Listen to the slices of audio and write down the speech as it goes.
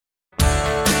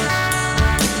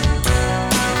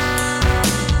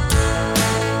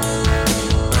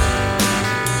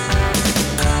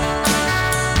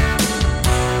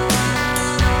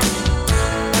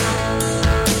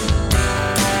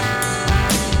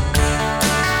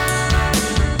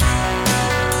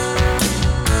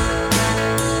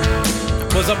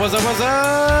What's up, what's up, what's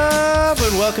up?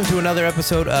 And welcome to another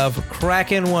episode of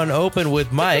Cracking One Open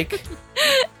with Mike.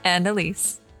 And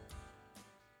Elise.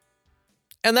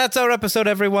 And that's our episode,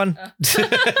 everyone. See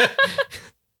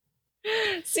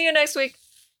you next week.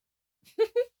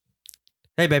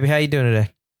 Hey, baby, how you doing today?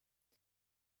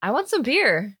 I want some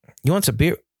beer. You want some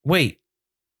beer? Wait.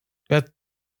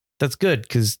 That's good,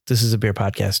 because this is a beer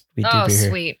podcast. We do beer here.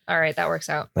 Sweet. All right, that works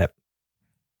out. Yep.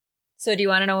 So do you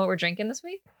want to know what we're drinking this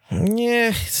week?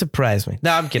 Yeah, surprise me.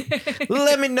 No, I'm kidding.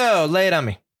 Let me know. Lay it on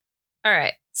me. All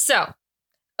right. So,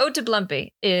 Ode to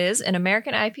Blumpy is an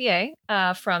American IPA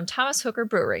from Thomas Hooker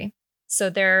Brewery. So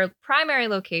their primary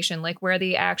location, like where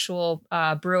the actual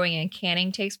brewing and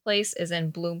canning takes place, is in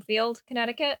Bloomfield,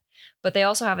 Connecticut. But they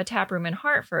also have a tap room in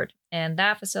Hartford. And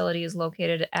that facility is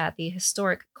located at the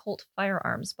historic Colt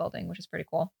Firearms building, which is pretty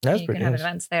cool. That's you pretty can have nice.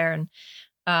 events there.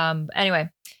 And anyway,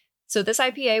 so this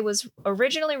IPA was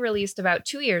originally released about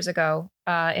 2 years ago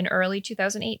in early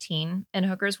 2018. And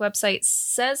Hooker's website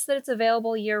says that it's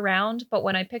available year round. But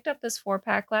when I picked up this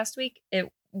 4-pack last week,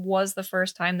 it was the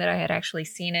first time that I had actually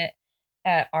seen it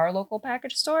at our local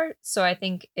package store. So I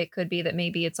think it could be that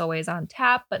maybe it's always on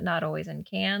tap, but not always in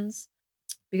cans.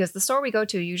 Because the store we go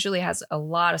to usually has a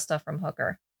lot of stuff from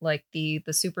Hooker, like the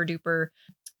super duper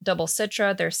double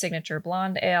Citra, their signature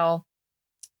blonde ale,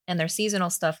 and their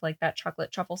seasonal stuff like that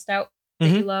chocolate truffle stout that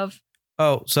you love.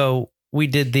 Oh, so we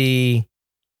did the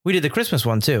Christmas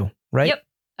one too, right?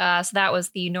 Yep. So that was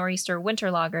the Nor'easter Winter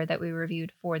Lager that we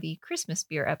reviewed for the Christmas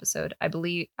beer episode. I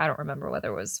believe, I don't remember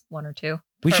whether it was 1 or 2.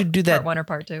 We should do that. Part 1 or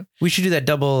part 2. We should do that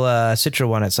double Citra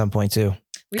one at some point too.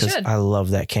 We should. I love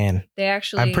that can. They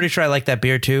actually. I'm pretty sure I like that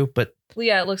beer too, but Well,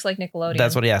 yeah, it looks like Nickelodeon.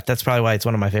 That's probably why it's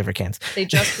one of my favorite cans. They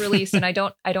just released, and I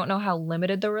don't know how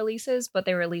limited the release is, but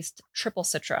they released triple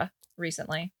Citra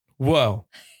recently. Whoa,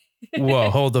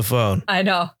 hold the phone. I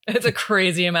know, it's a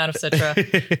crazy amount of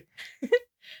Citra.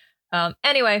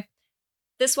 Anyway,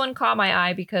 this one caught my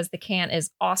eye because the can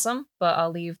is awesome, but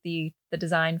I'll leave the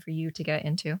design for you to get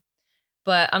into.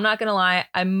 But I'm not gonna lie,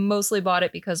 I mostly bought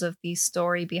it because of the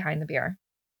story behind the beer.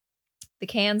 The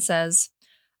can says,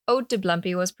 Ode to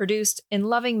Blumpy was produced in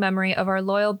loving memory of our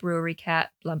loyal brewery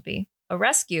cat, Blumpy. A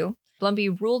rescue, Blumpy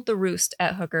ruled the roost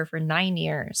at Hooker for 9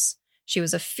 years. She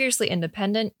was a fiercely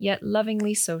independent, yet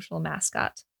lovingly social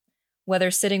mascot. Whether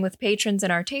sitting with patrons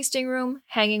in our tasting room,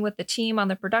 hanging with the team on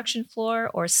the production floor,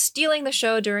 or stealing the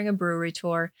show during a brewery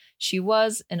tour, she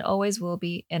was and always will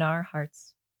be in our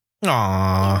hearts.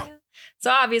 Aww. Yeah.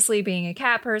 So obviously, being a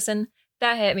cat person,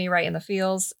 that hit me right in the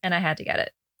feels, and I had to get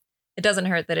it. It doesn't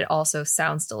hurt that it also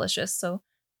sounds delicious, so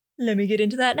let me get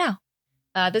into that now.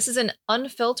 This is an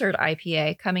unfiltered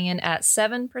IPA coming in at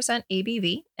 7%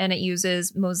 ABV, and it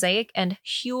uses Mosaic and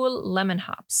Huell lemon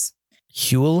hops.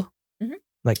 Huell? Mhm.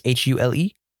 Like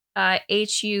H-U-L-E?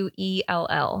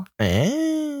 Huell.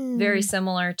 Eh. Very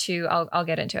similar to, I'll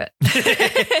get into it.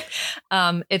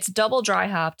 It's double dry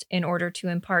hopped in order to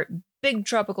impart big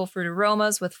tropical fruit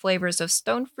aromas with flavors of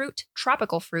stone fruit,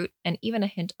 tropical fruit, and even a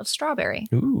hint of strawberry.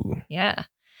 Ooh. Yeah.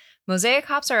 Mosaic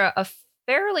hops are a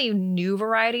fairly new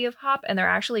variety of hop, and they're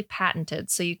actually patented.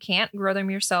 So you can't grow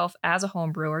them yourself as a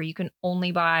home brewer. You can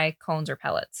only buy cones or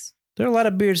pellets. There are a lot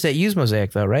of beers that use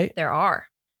Mosaic though, right? There are.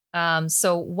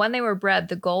 So when they were bred,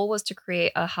 the goal was to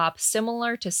create a hop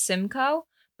similar to Simcoe,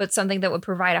 but something that would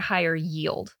provide a higher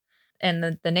yield.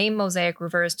 And the name Mosaic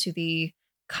refers to the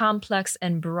complex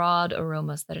and broad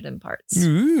aromas that it imparts.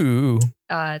 Ooh.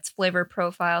 Its flavor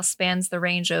profile spans the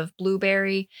range of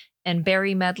blueberry and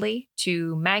berry medley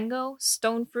to mango,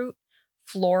 stone fruit,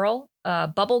 floral,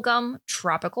 bubblegum,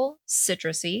 tropical,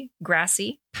 citrusy,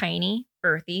 grassy, piney,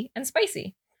 earthy, and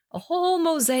spicy. A whole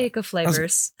mosaic of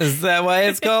flavors. Is that why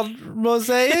it's called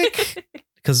Mosaic?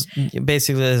 Because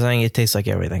basically they're saying it tastes like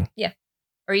everything. Yeah.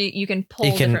 Or you can pull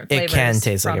different flavors. It can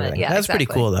taste like from everything. It. Yeah, That's exactly.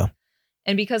 pretty cool though.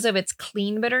 And because of its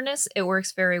clean bitterness, it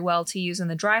works very well to use in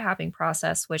the dry hopping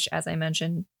process, which, as I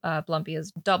mentioned, Blumpy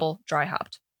is double dry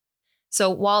hopped. So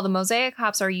while the Mosaic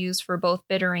hops are used for both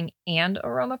bittering and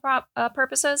aroma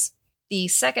purposes, the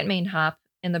second main hop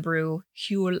in the brew,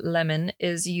 Huell lemon,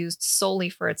 is used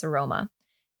solely for its aroma.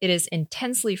 It is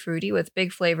intensely fruity with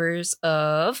big flavors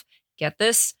of, get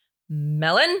this,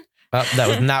 melon. That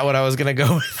was not what I was going to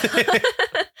go with.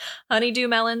 Honeydew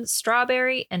melon,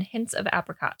 strawberry, and hints of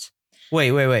apricot.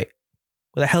 Wait. What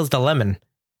the hell's the lemon?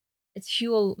 It's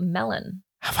Huell melon.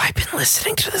 Have I been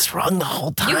listening to this wrong the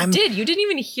whole time? You did. You didn't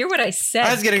even hear what I said.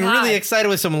 I was getting God. really excited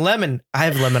with some lemon. I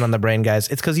have lemon on the brain, guys.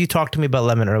 It's because you talked to me about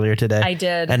lemon earlier today. I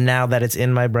did. And now that it's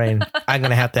in my brain, I'm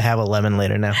going to have a lemon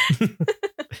later now.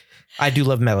 I do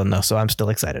love melon, though, so I'm still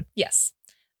excited. Yes.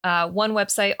 One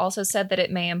website also said that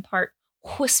it may impart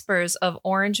whispers of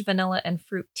orange, vanilla, and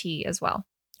fruit tea as well.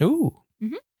 Ooh.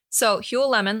 So Huel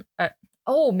Lemon.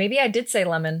 Maybe I did say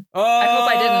lemon. Oh, I hope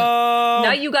I didn't.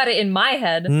 Now you got it in my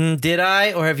head. Did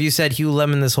I? Or have you said Hugh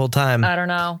Lemon this whole time? I don't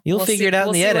know. You'll figure it out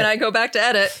in the edit. When I go back to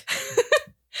edit.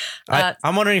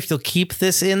 I'm wondering if you'll keep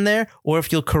this in there or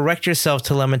if you'll correct yourself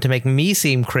to lemon to make me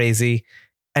seem crazy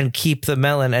and keep the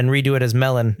melon and redo it as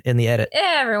melon in the edit.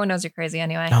 Everyone knows you're crazy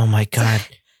anyway. Oh my God.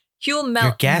 Huel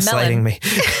You're gaslighting me.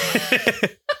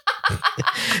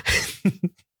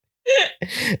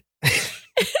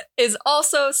 Is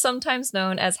also sometimes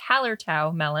known as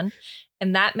Hallertau melon.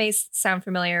 And that may sound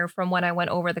familiar from when I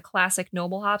went over the classic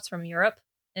noble hops from Europe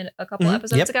in a couple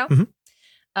episodes ago.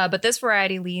 But this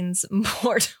variety leans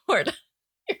more toward,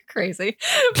 you're crazy,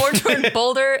 more toward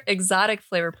bolder, exotic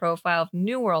flavor profile of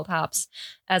New World hops,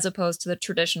 as opposed to the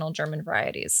traditional German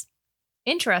varieties.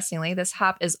 Interestingly, this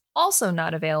hop is also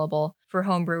not available for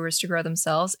home brewers to grow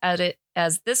themselves,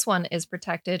 as this one is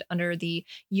protected under the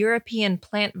European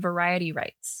plant variety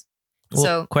rights. Well,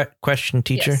 So, question,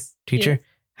 teacher. Yes. Teacher,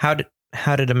 Yes.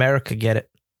 how did America get it?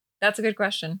 That's a good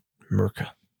question.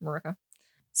 America.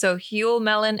 So Huel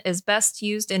melon is best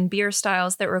used in beer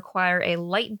styles that require a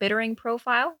light bittering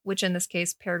profile, which in this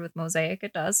case paired with Mosaic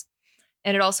it does.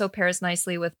 And it also pairs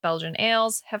nicely with Belgian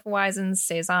ales, Hefeweizens,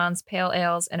 Saisons, pale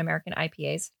ales, and American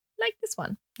IPAs, like this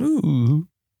one. Ooh.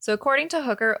 So according to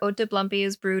Hooker, Oat de Blumpy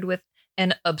is brewed with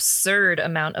an absurd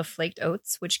amount of flaked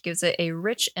oats, which gives it a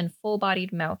rich and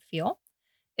full-bodied mouthfeel.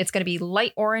 It's going to be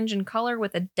light orange in color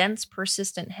with a dense,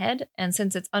 persistent head. And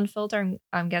since it's unfiltered,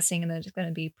 I'm guessing that it's going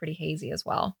to be pretty hazy as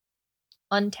well.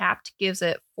 Untapped gives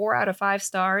it 4 out of 5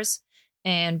 stars.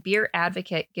 And Beer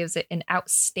Advocate gives it an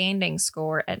outstanding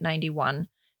score at 91.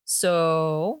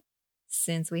 So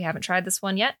since we haven't tried this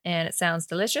one yet and it sounds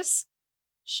delicious,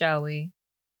 shall we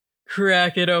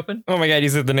crack it open? Oh my God, you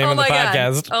said the name of the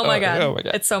podcast. Oh my God. Oh my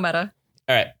God. It's so meta.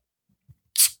 All right.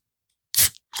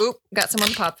 Oop, got some on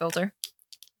the pop filter.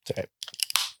 It's all right.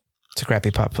 It's a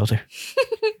crappy pop filter.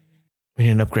 We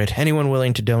need an upgrade. Anyone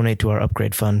willing to donate to our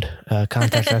upgrade fund,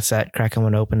 contact us at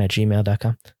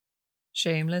crackoneopen@gmail.com.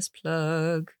 Shameless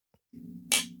plug.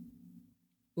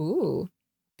 Ooh,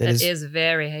 That that is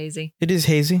very hazy. It is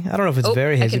hazy. I don't know if it's Oh,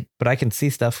 very I hazy, can- but I can see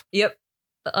stuff. Yep.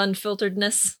 The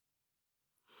unfilteredness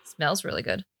smells really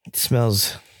good. It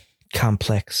smells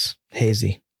complex,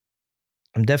 hazy.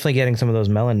 I'm definitely getting some of those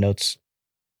melon notes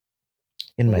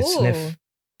in my Ooh. sniff.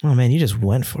 Oh man, you just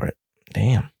went for it.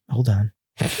 Damn. Hold on.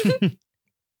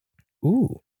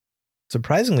 Ooh.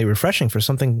 Surprisingly refreshing for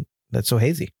something that's so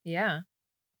hazy. Yeah.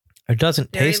 It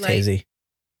doesn't Very taste light. hazy,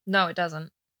 No, it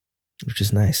doesn't. which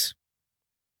is nice.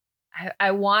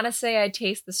 I want to say I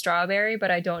taste the strawberry,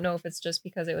 but I don't know if it's just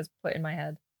because it was put in my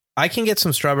head. I can get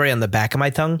some strawberry on the back of my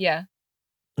tongue, Yeah,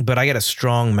 but I get a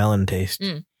strong melon taste.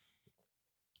 Mm.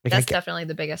 Like, that's definitely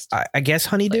the biggest I guess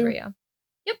honeydew. flavor.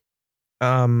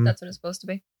 Yeah, that's what it's supposed to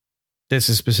be. This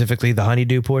is specifically the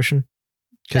honeydew portion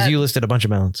because That- you listed a bunch of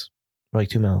melons, or like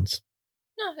 2 melons.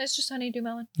 No, it's just honeydew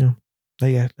melon.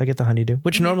 Yeah, I get the honeydew,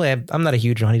 which Mhm. normally I'm not a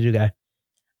huge honeydew guy.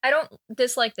 I don't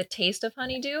dislike the taste of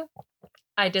honeydew.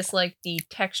 I dislike the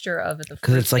texture of it.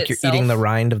 Because it's like you're eating the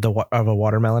rind of of a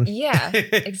watermelon. Yeah,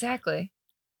 exactly.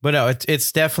 But no,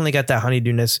 it's definitely got that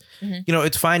honeydewness. Mhm. You know,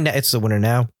 it's fine. It's the winter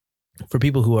now. For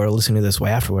people who are listening to this way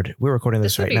afterward, we're recording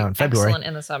this would right be now in February. excellent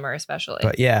in the summer, especially.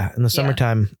 But yeah, in the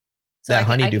summertime, So that I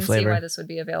honeydew can flavor. see why this would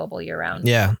be available year round.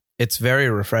 Yeah, it's very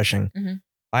refreshing. Mhm.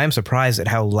 I am surprised at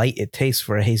how light it tastes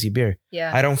for a hazy beer.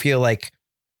 Yeah. I don't feel like,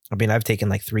 I mean, I've taken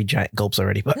like 3 giant gulps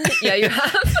already, but Yeah, you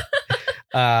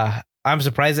have. I'm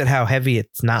surprised at how heavy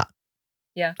it's not.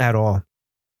 Yeah. At all.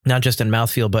 Not just in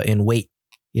mouthfeel, but in weight.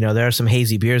 You know, there are some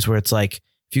hazy beers where it's like,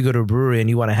 if you go to a brewery and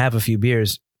you want to have a few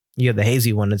beers, you have the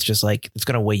hazy one. It's just like, it's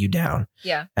going to weigh you down.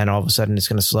 Yeah. And all of a sudden it's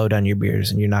going to slow down your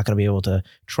beers and you're not going to be able to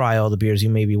try all the beers you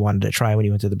maybe wanted to try when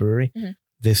you went to the brewery. Mhm.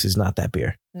 This is not that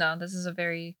beer. No, this is a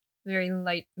very, very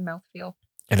light mouthfeel.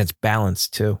 And it's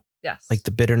balanced too. Yes. Like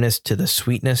the bitterness to the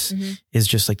sweetness Mhm. is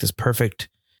just like this perfect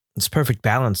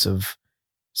balance of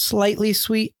slightly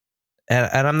sweet.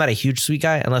 And I'm not a huge sweet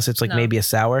guy unless it's like No. maybe a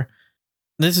sour.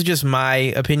 This is just my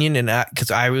opinion. And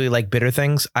because I really like bitter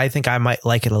things, I think I might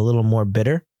like it a little more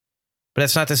bitter. But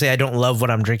that's not to say I don't love what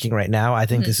I'm drinking right now. I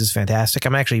think Mhm. this is fantastic.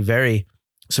 I'm actually very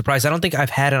surprised. I don't think I've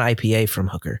had an IPA from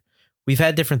Hooker. We've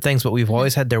had different things, but we've Mhm.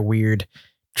 always had their weird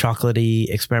chocolatey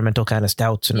experimental kind of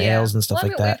stouts and Yeah. ales and stuff Well, I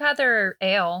like mean, that. We've had their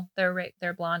ale, their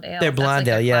blonde ale. They're That's blonde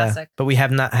like ale, a yeah. classic. But we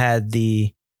have not had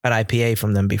an IPA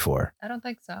from them before. I don't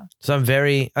think so. So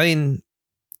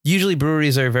usually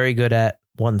breweries are very good at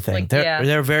one thing. Like, There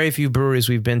yeah. are very few breweries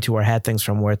we've been to or had things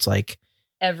from where it's like,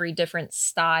 every different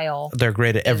style. They're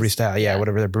great at every style. Yeah,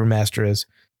 whatever their brewmaster is.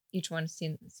 Each one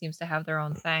seems to have their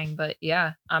own thing. But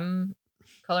yeah,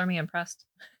 color me impressed.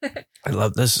 I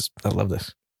love this.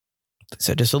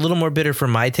 So just a little more bitter for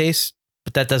my taste,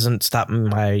 but that doesn't stop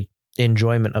my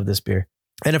enjoyment of this beer.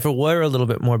 And if it were a little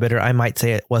bit more bitter, I might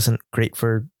say it wasn't great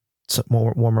for some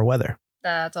more warmer weather.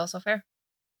 That's also fair.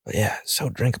 But yeah, so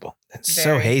drinkable and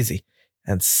so hazy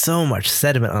and so much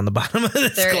sediment on the bottom of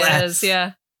this glass. There is,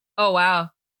 yeah. Oh, wow.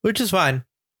 Which is fine.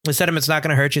 The sediment's not going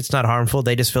to hurt you. It's not harmful.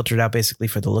 They just filtered out basically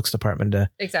for the looks department.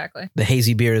 Exactly. The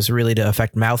hazy beer is really to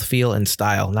affect mouthfeel and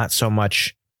style, not so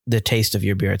much the taste of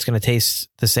your beer. It's going to taste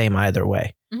the same either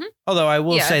way. Mm-hmm. Although I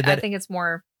will say that I think it's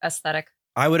more aesthetic.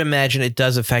 I would imagine it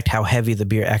does affect how heavy the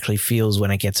beer actually feels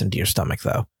when it gets into your stomach,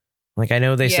 though. Like I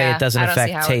know they say it doesn't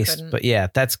affect taste, but yeah,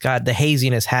 the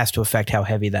haziness has to affect how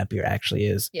heavy that beer actually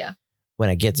is. Yeah. When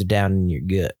it gets down in your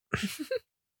gut.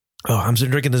 Oh, I'm still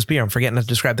drinking this beer. I'm forgetting to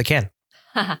describe the can.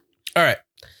 All right.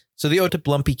 So the Ode to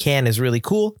Blumpy can is really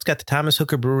cool. It's got the Thomas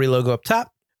Hooker Brewery logo up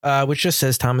top, which just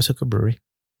says Thomas Hooker Brewery.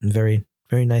 Very,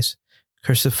 very nice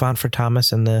cursive font for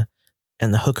Thomas and the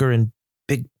Hooker in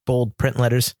big, bold print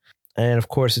letters. And of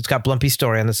course, it's got Blumpy's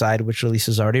story on the side, which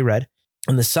Lisa's already read.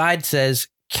 And the side says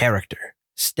character,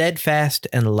 steadfast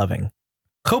and loving.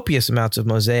 Copious amounts of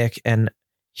Mosaic and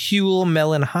Huell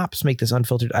melon hops make this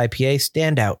unfiltered IPA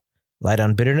stand out. Light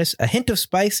on bitterness, a hint of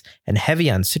spice, and heavy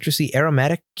on citrusy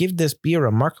aromatic give this beer a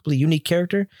remarkably unique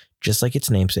character, just like its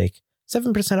namesake.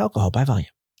 7% alcohol by volume.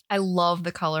 I love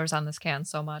the colors on this can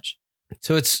so much.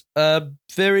 So it's a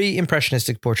very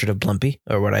impressionistic portrait of Blumpy,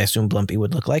 or what I assume Blumpy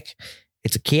would look like.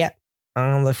 It's a cat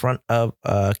on the front of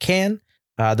a can.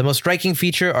 The most striking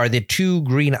feature are the two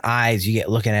green eyes you get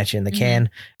looking at you in the can.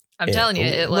 I'm telling you,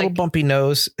 it little bumpy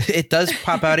nose. It does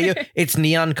pop out of you. It's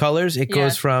neon colors. It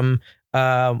goes from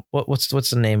what's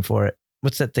the name for it?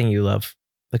 What's that thing you love?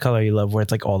 The color you love, where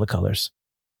it's like all the colors.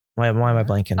 Why am I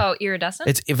blanking? Oh, iridescent.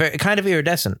 It's kind of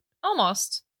iridescent.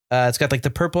 Almost. It's got like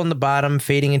the purple on the bottom,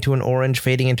 fading into an orange,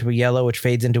 fading into a yellow, which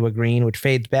fades into a green, which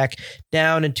fades back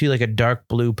down into like a dark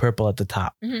blue purple at the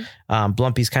top. Mm-hmm.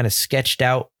 Blumpy's kind of sketched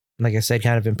out, like I said,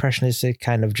 kind of impressionistic,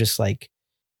 kind of just like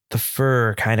the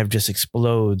fur kind of just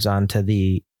explodes onto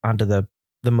the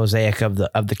mosaic of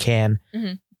the can.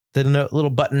 Mm-hmm. The little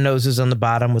button noses on the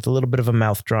bottom with a little bit of a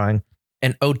mouth drawing.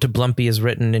 And Ode to Blumpy is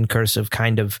written in cursive,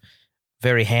 kind of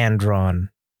very hand drawn,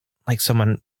 like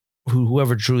someone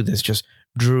whoever drew this just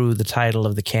drew the title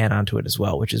of the can onto it as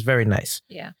well, which is very nice.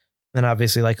 Yeah. And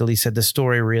obviously, like Elise said, the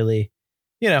story really,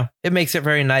 it makes it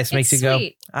very nice. Makes you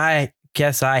sweet. Go, I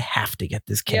guess I have to get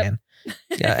this can. Yep.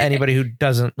 Yeah. Anybody who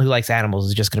likes animals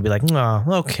is just going to be like,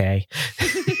 oh, okay.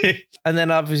 And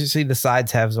then obviously the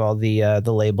sides have all the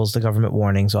labels, the government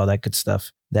warnings, all that good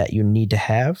stuff that you need to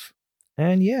have.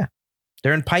 And yeah,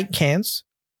 they're in pint cans.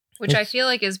 Which I feel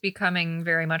like is becoming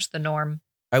very much the norm.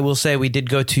 I will say we did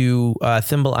go to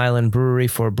Thimble Island Brewery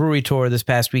for a brewery tour this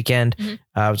past weekend. Mm-hmm.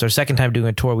 It was our second time doing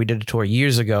a tour. We did a tour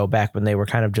years ago, back when they were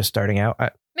kind of just starting out.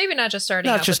 Maybe not just starting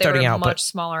out, but they were a much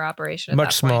smaller operation.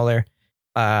 Much smaller.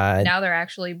 Now they're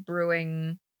actually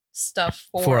brewing stuff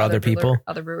for other people.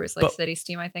 Other breweries, like City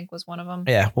Steam, I think, was one of them.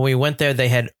 Yeah. When we went there, they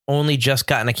had only just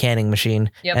gotten a canning machine.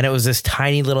 Yep. And it was this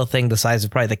tiny little thing the size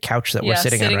of probably the couch that we're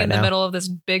sitting on right now. Sitting in the middle of this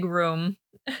big room.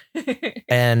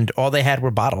 And all they had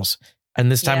were bottles. And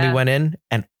this time we went in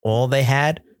and all they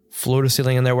had floor to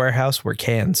ceiling in their warehouse were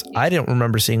cans. I didn't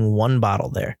remember seeing one bottle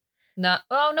there. No,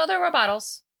 there were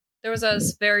bottles. There was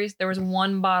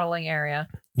one bottling area.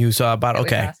 You saw a bottle?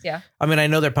 Okay. Passed, yeah. I mean, I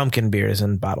know they're pumpkin beers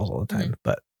in bottles all the time,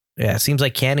 but yeah, it seems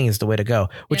like canning is the way to go,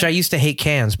 which I used to hate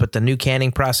cans, but the new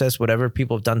canning process, whatever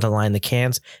people have done to line the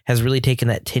cans, has really taken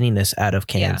that tinniness out of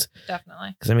cans. Yeah,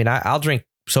 definitely. Because I mean, I'll drink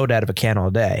soda out of a can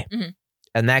all day. Mm-hmm.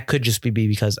 And that could just be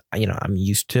because, I'm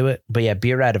used to it. But yeah,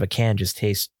 beer out of a can just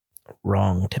tastes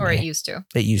wrong to me. Or it used to.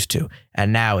 It used to.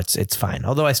 And now it's fine.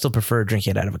 Although I still prefer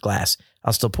drinking it out of a glass.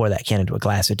 I'll still pour that can into a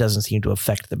glass. It doesn't seem to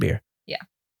affect the beer. Yeah.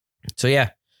 So yeah.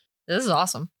 This is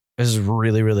awesome. This is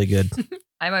really, really good.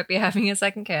 I might be having a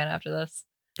second can after this.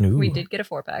 Ooh. We did get a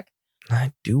 4-pack.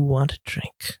 I do want to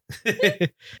drink.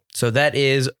 So that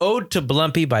is Ode to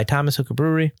Blumpy by Thomas Hooker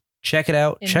Brewery. Check it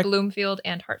out. In Bloomfield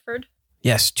and Hartford.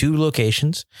 Yes, 2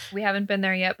 locations. We haven't been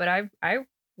there yet, but I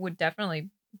would definitely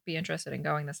be interested in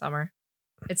going this summer.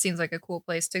 It seems like a cool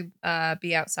place to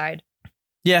be outside.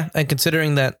 Yeah, and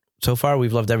considering that so far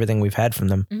we've loved everything we've had from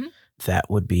them, that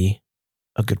would be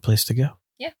a good place to go.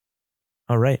 Yeah.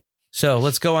 All right. So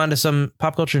let's go on to some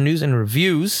pop culture news and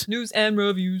reviews. News and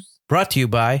reviews. Brought to you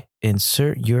by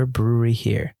Insert Your Brewery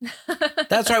Here.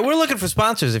 That's right. We're looking for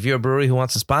sponsors. If you're a brewery who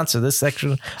wants to sponsor this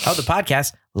section of the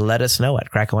podcast, let us know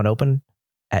at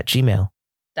crackoneopen@gmail.com.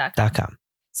 .com.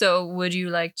 So would you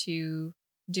like to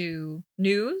do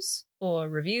news or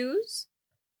reviews?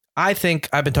 I think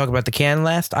I've been talking about the can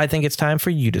last. I think it's time for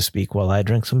you to speak while I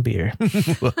drink some beer.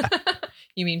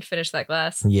 You mean finish that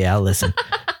glass? Yeah, I'll listen.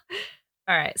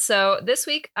 All right. So this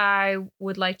week I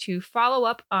would like to follow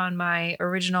up on my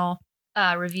original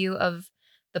review of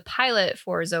the pilot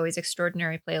for Zoey's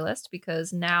Extraordinary Playlist,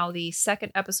 because now the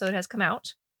second episode has come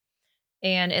out.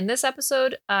 And in this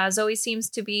episode, Zoey seems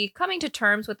to be coming to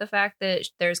terms with the fact that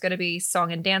there's going to be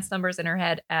song and dance numbers in her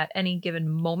head at any given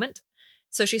moment.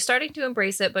 So she's starting to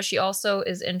embrace it, but she also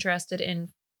is interested in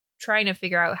trying to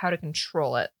figure out how to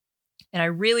control it. And I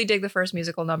really dig the first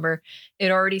musical number.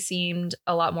 It already seemed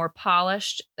a lot more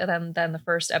polished than the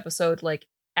first episode, like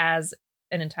as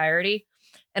an entirety.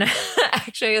 And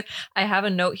actually, I have a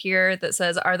note here that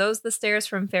says, "Are those the stairs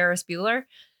from Ferris Bueller?"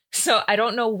 So I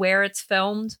don't know where it's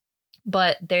filmed,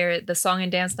 but the song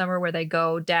and dance number where they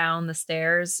go down the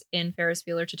stairs in Ferris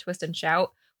Bueller to Twist and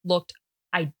Shout looked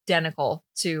identical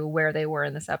to where they were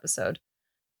in this episode.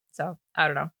 So I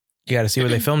don't know. You got to see where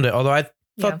they filmed it. Although I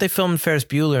thought they filmed Ferris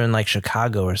Bueller in like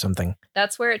Chicago or something.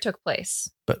 That's where it took place.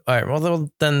 But all right, well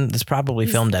then it's probably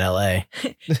filmed in LA.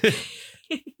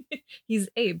 He's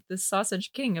Abe, the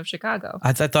sausage king of Chicago.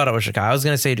 I thought it was Chicago. I was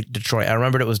going to say Detroit. I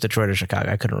remembered it was Detroit or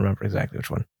Chicago. I couldn't remember exactly which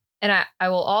one. And I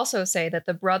will also say that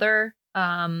the brother,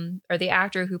 or the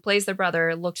actor who plays the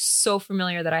brother, looked so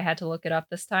familiar that I had to look it up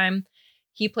this time.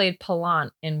 He played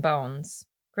Pallant in Bones.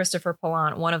 Christopher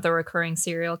Pallant, one of the recurring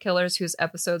serial killers whose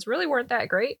episodes really weren't that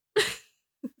great.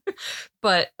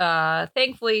 But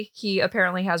thankfully, he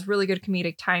apparently has really good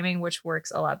comedic timing, which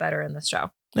works a lot better in this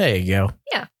show. There you go.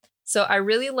 Yeah. So I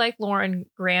really like Lauren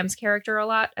Graham's character a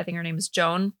lot. I think her name is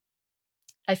Joan.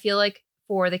 I feel like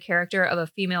for the character of a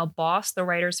female boss, the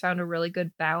writers found a really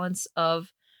good balance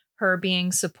of her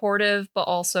being supportive, but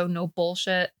also no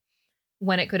bullshit,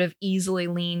 when it could have easily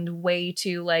leaned way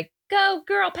to like, go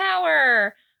girl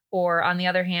power. Or on the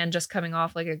other hand, just coming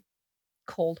off like a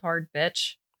cold, hard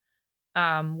bitch,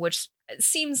 which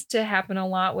seems to happen a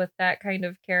lot with that kind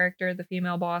of character, the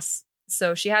female boss.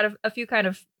 So she had a few kind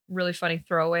of really funny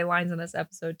throwaway lines in this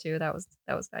episode too. That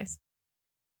was nice.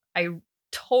 I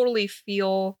totally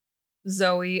feel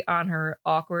Zoey on her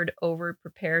awkward over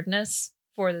preparedness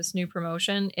for this new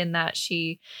promotion, in that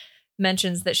she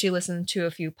mentions that she listened to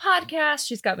a few podcasts.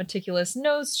 She's got meticulous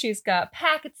notes. She's got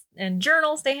packets and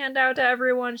journals to hand out to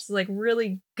everyone. She's like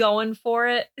really going for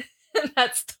it.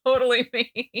 That's totally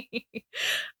me.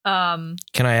 Can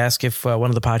I ask if one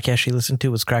of the podcasts she listened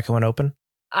to was Cracking One Open?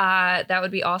 That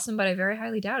would be awesome, but I very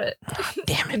highly doubt it. Oh,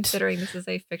 damn it. Considering this is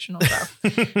a fictional show.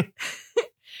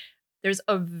 There's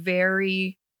a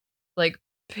very like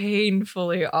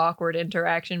painfully awkward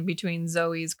interaction between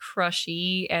Zoey's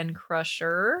crushee and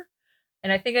crusher.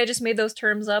 And I think I just made those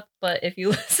terms up, but if you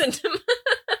listen to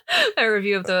my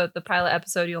review of the pilot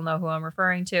episode, you'll know who I'm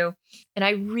referring to. And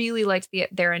I really liked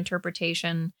their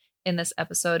interpretation in this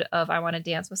episode of I Want to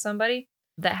Dance with Somebody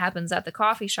that happens at the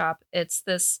coffee shop. It's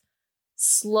this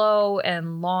slow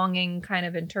and longing kind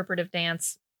of interpretive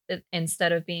dance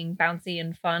instead of being bouncy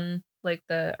and fun like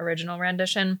the original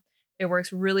rendition. It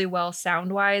works really well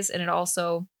sound wise, and it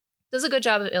also does a good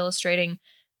job of illustrating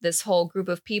this whole group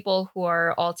of people who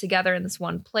are all together in this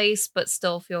one place but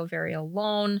still feel very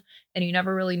alone, and you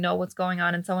never really know what's going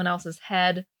on in someone else's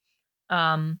head.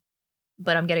 But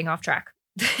I'm getting off track.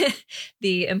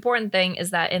 The important thing is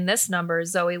that in this number,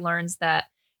 Zoey learns that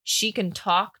she can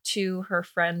talk to her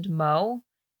friend Mo,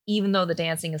 even though the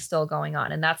dancing is still going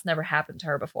on. And that's never happened to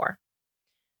her before.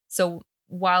 So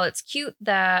while it's cute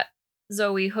that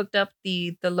Zoey hooked up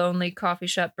the lonely coffee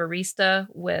shop barista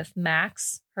with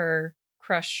Max, her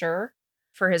crusher,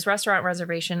 for his restaurant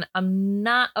reservation, I'm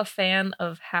not a fan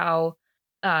of how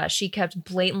she kept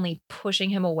blatantly pushing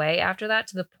him away after that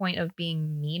to the point of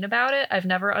being mean about it. I've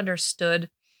never understood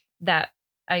that.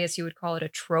 I guess you would call it a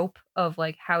trope of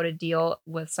like how to deal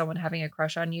with someone having a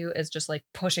crush on you is just like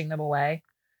pushing them away.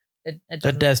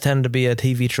 That does tend to be a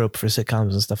TV trope for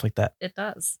sitcoms and stuff like that. It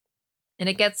does. And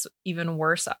it gets even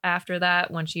worse after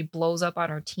that when she blows up on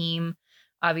her team,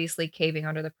 obviously caving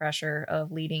under the pressure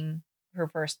of leading her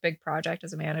first big project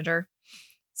as a manager.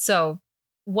 So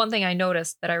one thing I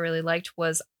noticed that I really liked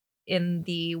was in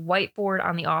the whiteboard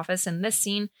on the office in this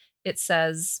scene, it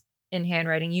says in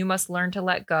handwriting, "You must learn to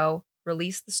let go.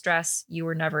 Release the stress. You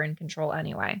were never in control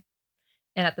anyway."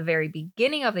 And at the very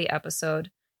beginning of the episode,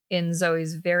 in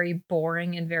Zoey's very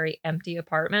boring and very empty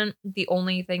apartment, the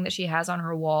only thing that she has on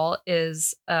her wall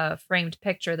is a framed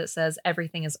picture that says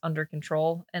everything is under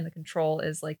control. And the control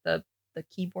is like the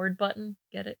keyboard button.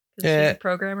 Get it? Because she's a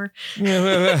programmer.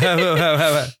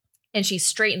 And she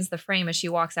straightens the frame as she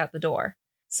walks out the door.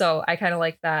 So I kind of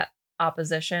like that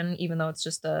opposition, even though it's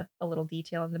just a little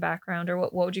detail in the background, or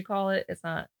what would you call it? It's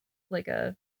not like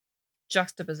a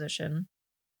juxtaposition.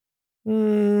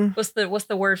 What's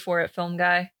the word for it, film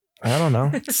guy? I don't know.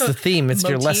 It's the theme. It's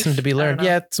your lesson to be learned.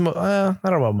 Yeah, it's I don't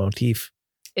know about motif.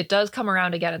 It does come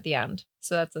around again at the end.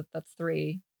 So that's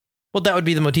 3. Well, that would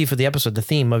be the motif of the episode, the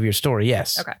theme of your story.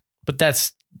 Yes. Okay. But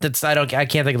that's I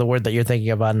can't think of the word that you're thinking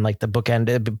of on like the bookend.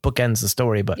 It bookends the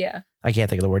story, but yeah, I can't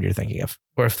think of the word you're thinking of,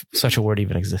 or if such a word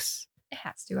even exists. It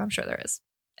has to. I'm sure there is.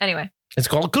 Anyway, it's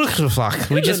called Glückschlag.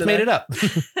 We just made it up.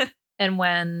 And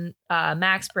when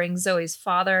Max brings Zoe's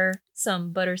father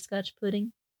some butterscotch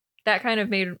pudding, that kind of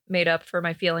made up for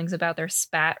my feelings about their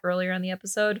spat earlier in the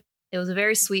episode. It was a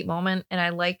very sweet moment, and I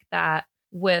like that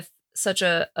with such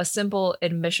a simple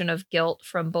admission of guilt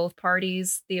from both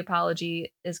parties, the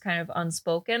apology is kind of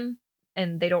unspoken,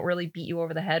 and they don't really beat you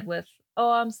over the head with,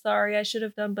 oh, I'm sorry, I should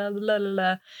have done blah, blah, blah,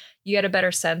 blah. You get a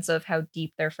better sense of how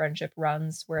deep their friendship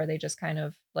runs, where they just kind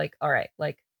of like, all right,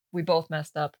 like, we both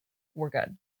messed up, we're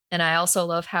good. And I also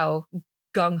love how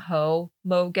gung-ho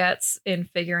Mo gets in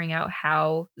figuring out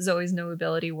how Zoe's new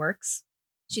ability works.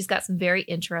 She's got some very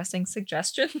interesting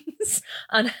suggestions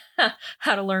on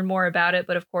how to learn more about it.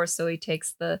 But of course, Zoe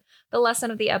takes the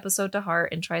lesson of the episode to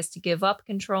heart and tries to give up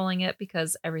controlling it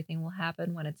because everything will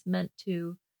happen when it's meant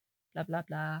to, blah, blah,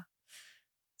 blah.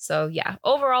 So yeah,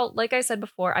 overall, like I said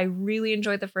before, I really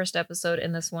enjoyed the first episode,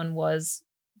 and this one was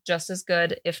just as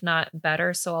good, if not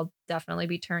better. So I'll definitely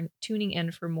be tuning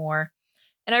in for more.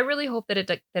 And I really hope that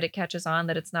it catches on,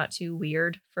 that it's not too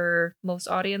weird for most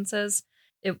audiences.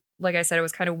 It, like I said, it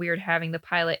was kind of weird having the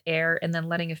pilot air and then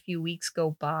letting a few weeks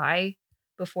go by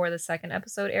before the second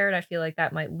episode aired. I feel like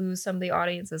that might lose some of the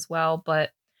audience as well, but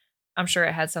I'm sure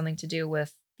it had something to do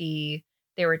with they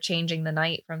were changing the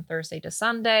night from Thursday to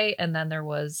Sunday, and then there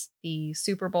was the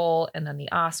Super Bowl and then the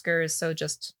Oscars, so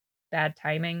just bad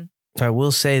timing. I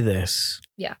will say this.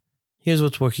 Yeah. Here's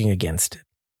what's working against it.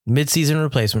 Mid-season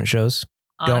replacement shows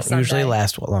don't usually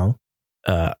last long.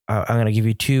 I'm going to give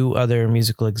you 2 other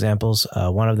musical examples.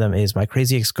 One of them is My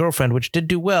Crazy Ex-Girlfriend, which did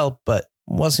do well, but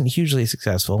wasn't hugely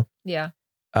successful. Yeah.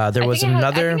 There was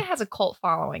another. I think it has a cult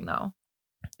following, though,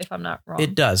 if I'm not wrong.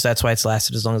 It does. That's why it's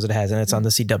lasted as long as it has. And it's on the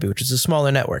CW, which is a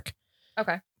smaller network.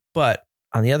 Okay. But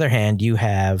on the other hand, you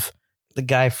have the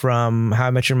guy from How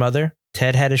I Met Your Mother.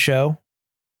 Ted had a show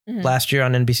last year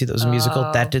on NBC that was a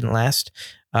musical. That didn't last.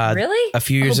 Really? A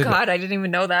few years ago. Oh God, I didn't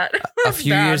even know that. a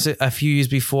few years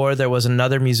before, there was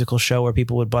another musical show where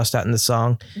people would bust out in the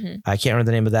song. I can't remember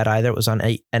the name of that either. It was on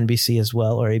NBC as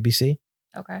well, or ABC.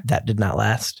 Okay. That did not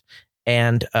last.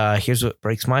 And here's what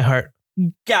breaks my heart.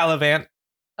 Gallivant.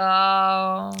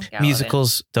 Oh. Gallivant.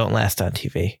 Musicals don't last on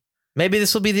TV. Maybe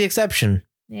this will be the exception.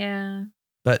 Yeah.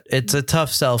 But it's a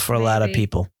tough sell for a lot of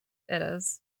people. It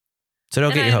is. So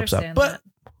don't get your hopes up. But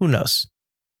who knows?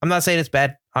 I'm not saying it's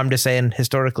bad. I'm just saying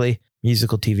historically,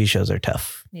 musical TV shows are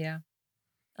tough. Yeah.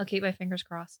 I'll keep my fingers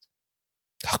crossed.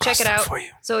 I'll check it out. For you.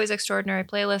 Zoe's Extraordinary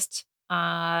Playlist.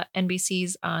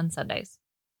 NBC's on Sundays.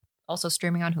 Also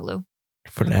streaming on Hulu.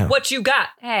 For now. What you got?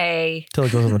 Hey. Till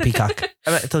it goes on the Peacock.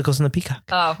 Till it goes on the Peacock.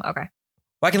 Oh, okay.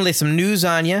 Well, I can lay some news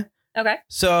on you. Okay.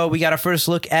 So we got our first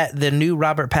look at the new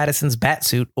Robert Pattinson's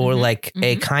Batsuit, or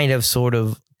a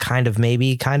kind of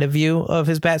maybe view of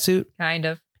his Batsuit. Kind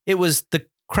of. It was the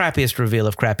crappiest reveal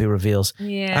of crappy reveals.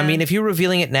 Yeah. I mean, if you're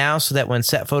revealing it now so that when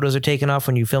set photos are taken off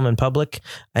when you film in public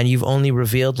and you've only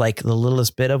revealed like the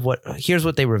littlest bit of here's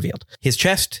what they revealed. His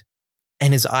chest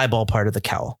and his eyeball part of the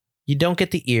cowl. You don't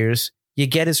get the ears. You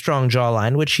get his strong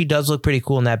jawline, which he does look pretty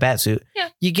cool in that Batsuit. Yeah.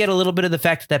 You get a little bit of the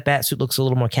fact that Batsuit looks a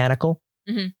little mechanical.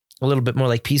 A little bit more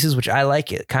like pieces, which I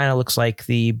like. It kind of looks like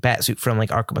the Batsuit from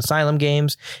like Arkham Asylum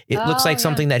games. It looks like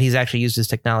something that he's actually used his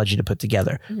technology to put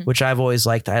together, which I've always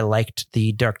liked. I liked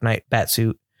the Dark Knight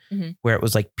Batsuit where it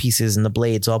was like pieces and the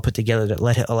blades all put together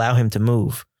to allow him to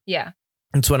move. Yeah.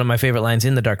 It's one of my favorite lines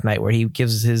in the Dark Knight where he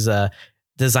gives his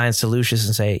designs to Lucius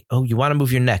and say, oh, you want to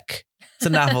move your neck. It's a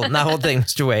novel thing,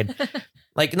 Mr. Wade.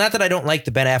 Like, not that I don't like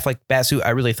the Ben Affleck Batsuit. I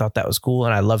really thought that was cool,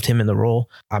 and I loved him in the role.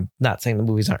 I'm not saying the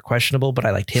movies aren't questionable, but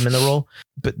I liked him in the role.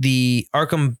 But the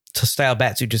Arkham-style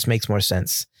Batsuit just makes more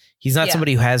sense. He's not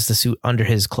somebody who has the suit under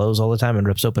his clothes all the time and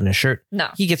rips open his shirt. No.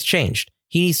 He gets changed.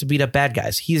 He needs to beat up bad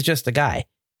guys. He's just a guy.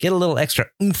 Get a little extra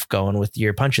oomph going with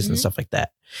your punches and stuff like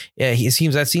that. Yeah,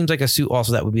 that seems like a suit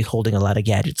also that would be holding a lot of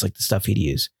gadgets, like the stuff he'd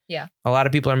use. Yeah. A lot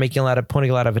of people are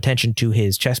pointing a lot of attention to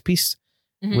his chest piece,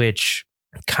 which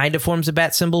kind of forms a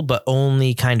bat symbol, but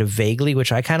only kind of vaguely,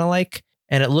 which I kind of like.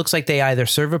 And it looks like they either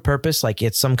serve a purpose, like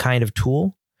it's some kind of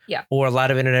tool, or a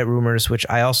lot of internet rumors, which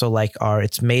I also like, are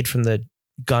it's made from the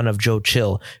gun of Joe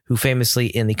Chill, who famously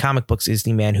in the comic books is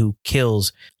the man who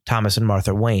kills Thomas and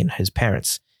Martha Wayne, his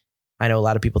parents. I know a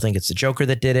lot of people think it's the Joker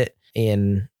that did it.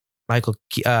 In Michael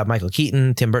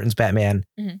Keaton, Tim Burton's Batman,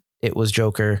 it was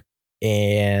Joker.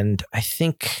 And I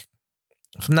think,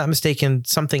 if I'm not mistaken,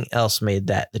 something else made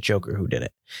that the Joker who did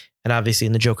it. And obviously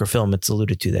in the Joker film, it's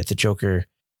alluded to that the Joker,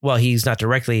 well, he's not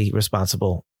directly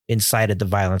responsible, incited the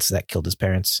violence that killed his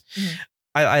parents.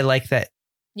 I like that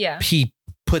he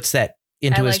puts that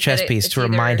into his chest piece to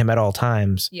remind him at all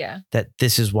times that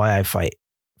this is why I fight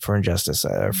for injustice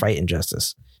or fight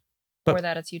injustice. But, or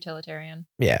that it's utilitarian.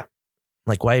 Yeah.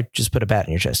 Like, why just put a bat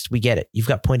in your chest? We get it. You've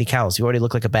got pointy cowls. You already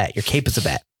look like a bat. Your cape is a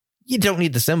bat. You don't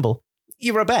need the symbol.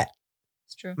 You're a bat.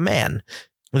 It's true. Man.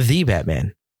 The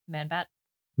Batman. Man bat.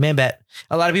 Man bat.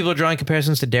 A lot of people are drawing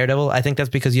comparisons to Daredevil. I think that's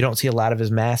because you don't see a lot of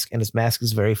his mask, and his mask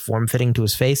is very form-fitting to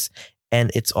his face,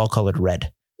 and it's all colored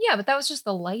red. Yeah, but that was just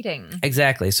the lighting.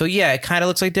 Exactly. So, yeah, it kind of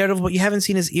looks like Daredevil, but you haven't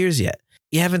seen his ears yet.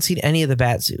 You haven't seen any of the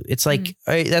bat suit. It's like,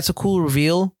 all right, that's a cool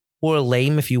reveal. Or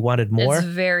lame if you wanted more. It's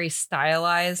very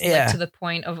stylized, like to the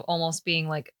point of almost being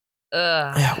like,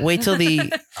 ugh. Yeah, wait till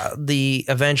the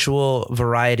eventual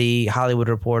Variety, Hollywood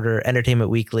Reporter, Entertainment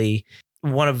Weekly,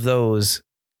 one of those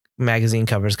magazine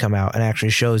covers come out and actually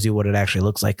shows you what it actually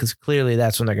looks like. Because clearly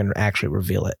that's when they're going to actually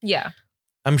reveal it. Yeah.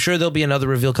 I'm sure there'll be another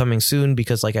reveal coming soon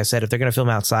because, like I said, if they're going to film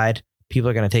outside, people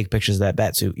are going to take pictures of that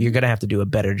bat suit. You're going to have to do a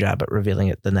better job at revealing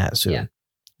it than that soon. Yeah.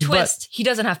 Twist, he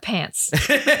doesn't have pants.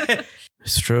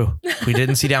 It's true. We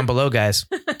didn't see down below, guys.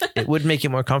 It would make it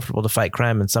more comfortable to fight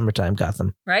crime in summertime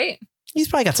Gotham. Right? He's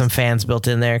probably got some fans built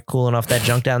in there, cooling off that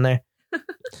junk down there.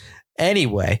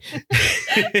 Anyway.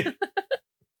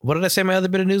 What did I say my other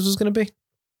bit of news was going to be?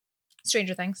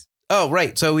 Stranger Things. Oh,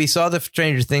 right. So we saw the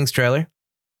Stranger Things trailer.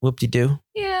 Whoop-de-doo.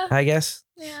 Yeah. I guess.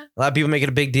 Yeah. A lot of people making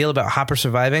a big deal about Hopper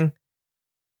surviving.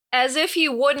 As if he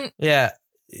wouldn't. Yeah.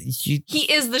 He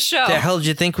is the show. The hell did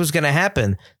you think was going to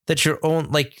happen? That your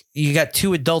own, like, you got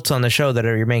two adults on the show that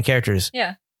are your main characters.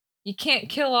 Yeah. You can't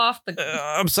kill off the...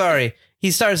 I'm sorry. He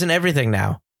stars in everything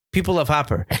now. People love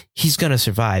Hopper. He's going to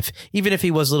survive. Even if he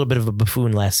was a little bit of a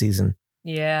buffoon last season.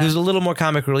 Yeah. He was a little more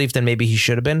comic relief than maybe he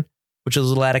should have been, which was a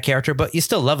little out of character, but you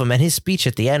still love him. And his speech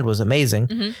at the end was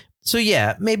amazing. So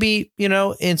yeah, maybe,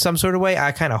 in some sort of way,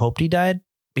 I kind of hoped he died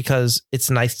because it's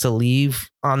nice to leave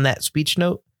on that speech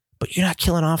note. But you're not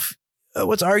killing off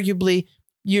what's arguably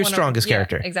your strongest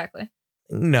character. Exactly.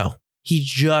 No, he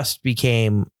just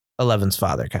became Eleven's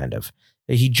father, kind of.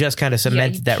 He just kind of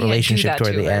cemented that relationship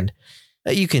toward the end.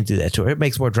 You can do that to her. It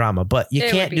makes more drama, but you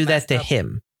can't do that to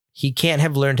him. He can't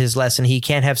have learned his lesson. He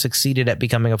can't have succeeded at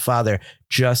becoming a father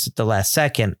just at the last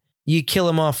second. You kill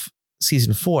him off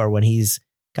season 4 when he's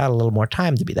got a little more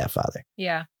time to be that father.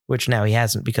 Yeah. Which now he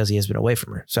hasn't because he has been away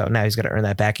from her. So now he's got to earn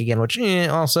that back again, which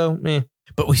also.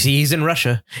 But we see he's in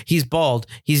Russia. He's bald.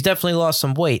 He's definitely lost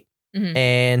some weight.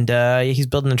 And he's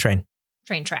building a train.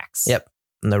 Train tracks. Yep.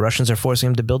 And the Russians are forcing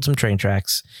him to build some train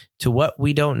tracks. To what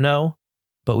we don't know.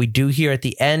 But we do hear at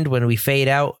the end when we fade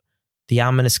out the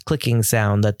ominous clicking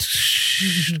sound that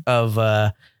of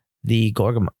the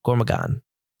Gormagon.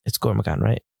 It's Gormagon,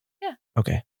 right? Yeah.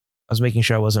 Okay. I was making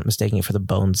sure I wasn't mistaking it for the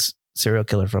Bones serial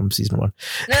killer from season 1.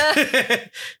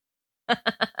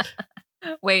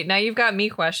 Wait, now you've got me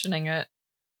questioning it.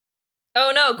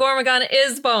 Oh no, Gormagon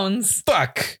is Bones.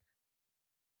 Fuck.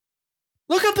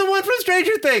 Look up the one from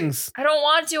Stranger Things. I don't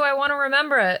want to. I want to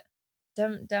remember it.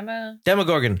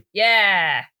 Demogorgon.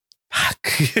 Yeah. Fuck.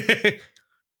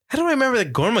 How do I remember the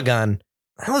Gormagon?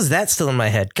 How is that still in my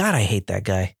head? God, I hate that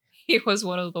guy. He was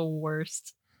one of the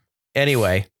worst.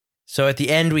 Anyway, so at the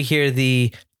end we hear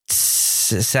the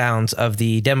sounds of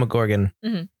the Demogorgon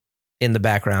in the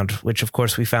background, which of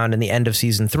course we found in the end of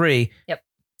season 3. Yep.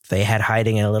 They had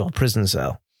hiding in a little prison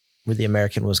cell where the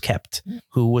American was kept,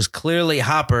 who was clearly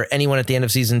Hopper. Anyone at the end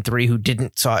of season 3 who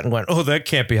didn't saw it and went, oh, that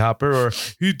can't be Hopper, or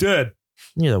he dead.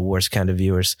 You're the worst kind of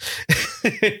viewers.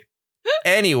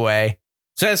 Anyway,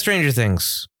 so that's Stranger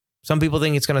Things. Some people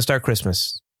think it's going to start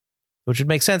Christmas, which would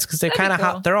make sense because they're kind of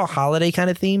cool. They're all holiday kind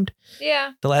of themed.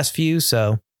 Yeah. The last few,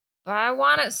 so. But I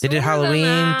want it. They did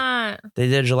Halloween. They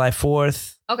did July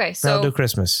 4th. Okay, so they'll do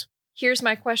Christmas. Here's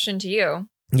my question to you.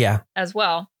 Yeah. As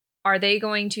well. Are they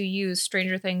going to use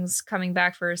Stranger Things coming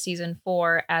back for season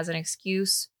 4 as an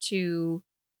excuse to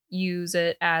use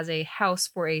it as a house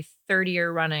for a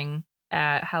 30-year running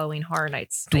at Halloween Horror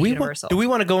Nights at Universal? Do we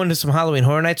want to go into some Halloween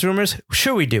Horror Nights rumors?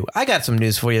 Sure we do. I got some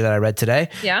news for you that I read today.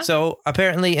 Yeah? So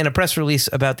apparently in a press release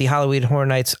about the Halloween Horror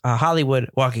Nights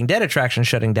Hollywood Walking Dead attraction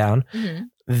shutting down,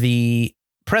 the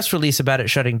press release about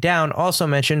it shutting down also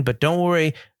mentioned, but don't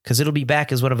worry, because it'll be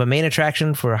back as one of a main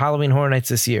attraction for Halloween Horror Nights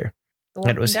this year. The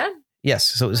Walking Dead? Yes,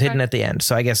 so it was Okay. hidden at the end.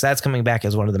 So I guess that's coming back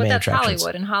as one of the But main that's attractions.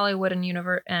 Hollywood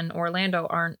and Orlando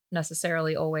aren't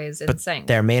necessarily always in sync.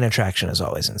 Their main attraction is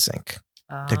always in sync.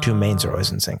 Their two mains are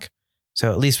always in sync.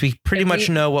 So at least we pretty much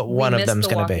know what one of them is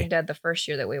going to be. Walking Dead the first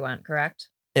year that we went, correct?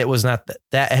 It was not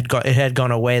it had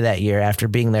gone away that year after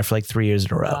being there for like 3 years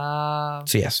in a row.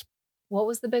 So yes, what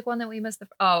was the big one that we missed?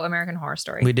 American Horror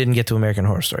Story. we didn't get to American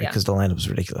Horror Story because the lineup was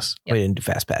ridiculous. Yep. We didn't do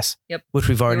Fast Pass. Yep. Which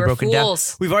we've already broken down.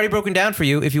 We've already broken down for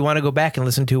you. If you want to go back and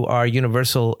listen to our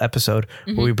Universal episode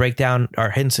where we break down our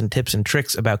hints and tips and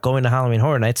tricks about going to Halloween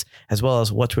Horror Nights, as well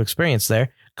as what to experience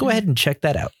there, go ahead and check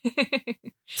that out.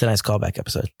 It's a nice callback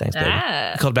episode. Thanks, baby.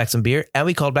 We called back some beer and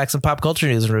we called back some pop culture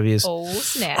news and reviews. Oh,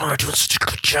 snap. Oh, we're doing such a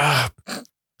good job.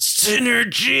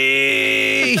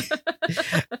 Synergy.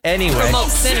 Anyway. Promote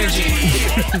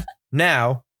synergy.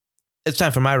 Now, it's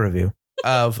time for my review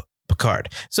of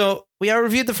Picard. So we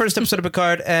reviewed the first episode of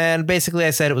Picard, and basically I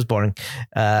said it was boring,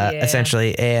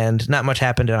 essentially, and not much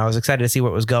happened, and I was excited to see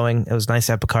where it was going. It was nice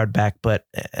to have Picard back, but...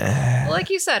 Well, like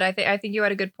you said, I think you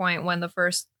had a good point when the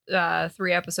first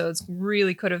 3 episodes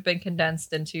really could have been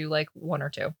condensed into like 1 or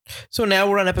 2. So now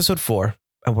we're on episode 4.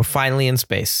 And we're finally in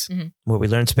space, where we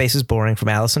learn space is boring from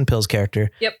Alison Pill's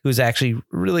character, who's actually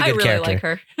really good character. I really like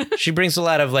her. She brings a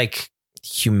lot of like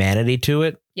humanity to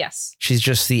it. Yes. She's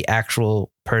just the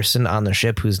actual person on the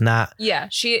ship who's not. Yeah,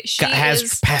 she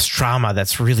has past trauma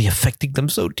that's really affecting them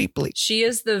so deeply. She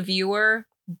is the viewer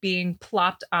being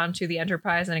plopped onto the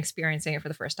Enterprise and experiencing it for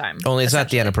the first time. Only it's not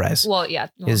the Enterprise. Well, yeah.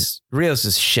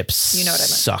 Rios' ship you know what I meant.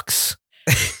 Sucks.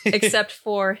 Except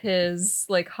for his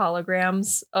like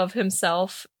holograms of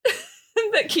himself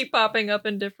that keep popping up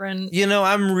in different.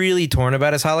 I'm really torn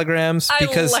about his holograms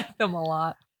because I like them a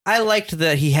lot. I liked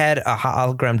that he had a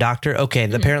hologram doctor. Okay,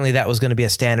 apparently that was going to be a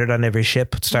standard on every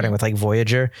ship, starting with like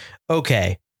Voyager.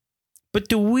 Okay, but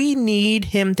do we need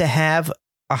him to have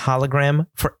a hologram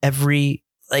for every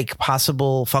like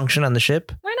possible function on the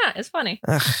ship? Why not? It's funny.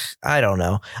 I don't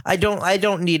know. I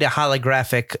don't need a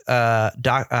holographic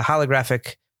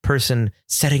person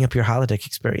setting up your holodeck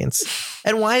experience.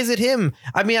 And why is it him?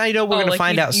 I mean, I know we're going to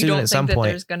find out soon at some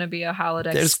point. There's going to be a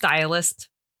holodeck stylist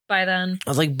by then. I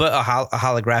was like, but a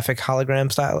holographic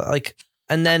hologram style, like,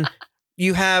 and then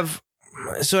you have.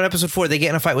 So in episode 4, they get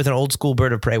in a fight with an old school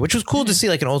bird of prey, which was cool to see,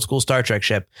 like an old school Star Trek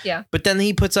ship. Yeah. But then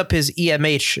he puts up his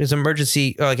EMH, his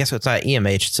emergency. Oh, I guess it's not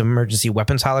EMH. It's emergency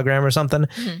weapons hologram or something.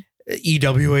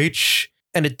 EWH.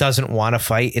 And it doesn't want to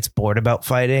fight. It's bored about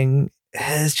fighting.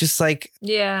 It's just like.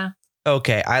 Yeah.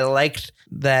 Okay. I liked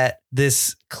that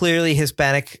this clearly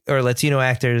Hispanic or Latino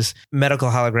actor's medical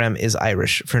hologram is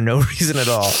Irish for no reason at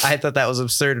all. I thought that was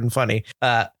absurd and funny.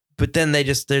 But then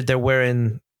they're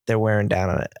wearing down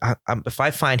on it. If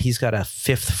I find he's got a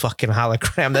 5th fucking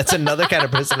hologram, that's another kind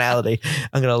of personality.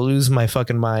 I'm going to lose my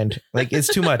fucking mind. Like,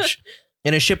 it's too much.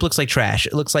 And his ship looks like trash.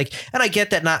 It looks like, and I get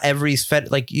that not every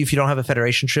like if you don't have a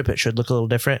Federation ship, it should look a little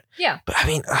different. Yeah. But I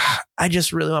mean, I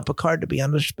just really want Picard to be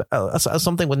on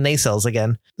something with nacelles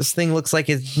again. This thing looks like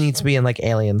it needs to be in like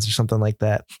Aliens or something like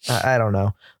that. I don't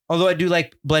know. Although I do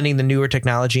like blending the newer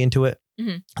technology into it.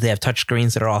 They have touch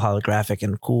screens that are all holographic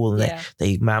and cool, and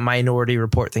they Minority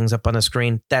Report things up on the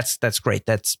screen. That's great.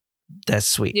 That's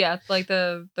sweet. Yeah, like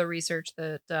the research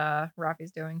that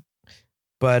Rafi's doing.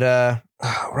 But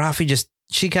Rafi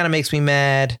she kind of makes me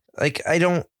mad. Like I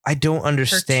don't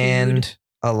understand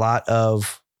a lot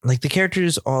of like the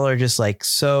characters all are just like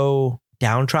so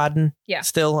downtrodden. Yeah,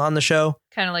 still on the show.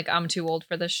 Kind of like I'm too old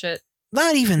for this shit.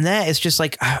 Not even that. It's just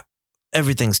like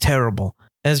everything's terrible.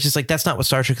 And it's just like, that's not what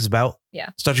Star Trek is about. Yeah.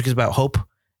 Star Trek is about hope.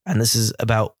 And this is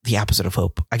about the opposite of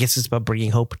hope. I guess it's about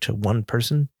bringing hope to one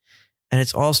person. And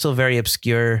it's all still very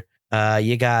obscure.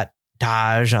 You got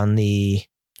Daj on the...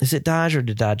 Is it Daj or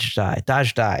did Daj die?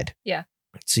 Daj died. Yeah.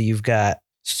 So you've got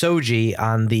Soji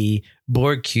on the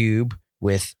Borg cube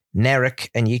with Narek.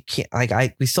 And you can't...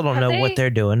 we still don't know what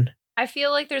they're doing. I feel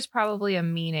like there's probably a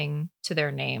meaning to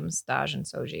their names, Daj and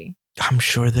Soji. I'm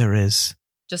sure there is.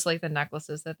 Just like the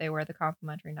necklaces that they wear, the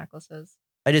complimentary necklaces.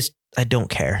 I don't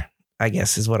care, I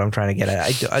guess is what I'm trying to get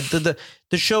at.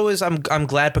 The show is, I'm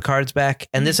glad Picard's back.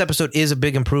 And this episode is a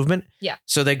big improvement. Yeah.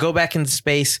 So they go back into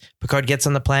space. Picard gets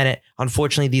on the planet.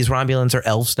 Unfortunately, these Romulans are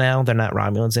elves now. They're not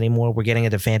Romulans anymore. We're getting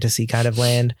into fantasy kind of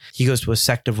land. He goes to a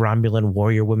sect of Romulan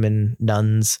warrior women,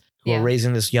 nuns, who are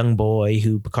raising this young boy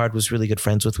who Picard was really good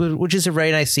friends with, which is a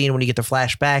very nice scene when you get the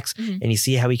flashbacks and you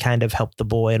see how he kind of helped the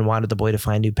boy and wanted the boy to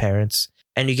find new parents.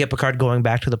 And you get Picard going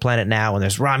back to the planet now, and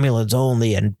there's Romulans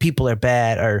only, and people are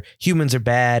bad, or humans are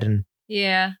bad. And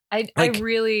yeah, the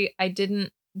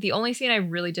only scene I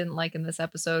really didn't like in this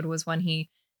episode was when he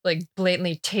like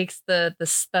blatantly takes the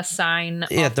sign.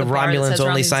 Yeah, off the bar that Romulans says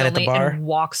only sign at the bar. and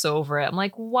walks over it. I'm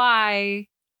like, why?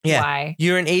 Yeah. Why?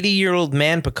 You're an 80-year-old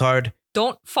man, Picard.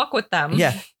 Don't fuck with them.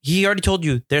 Yeah. He already told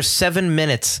you there's 7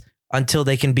 minutes until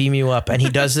they can beam you up. And he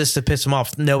does this to piss him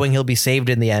off, knowing he'll be saved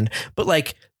in the end. But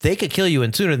like, they could kill you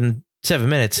in sooner than 7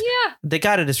 minutes. Yeah. They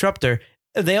got a disruptor.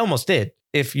 They almost did.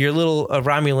 If your little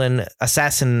Romulan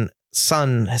assassin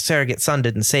son, surrogate son,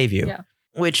 didn't save you. Yeah.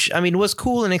 Which, I mean, was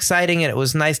cool and exciting. And it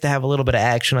was nice to have a little bit of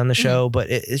action on the show. But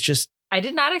it's just, I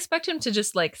did not expect him to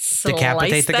just like slice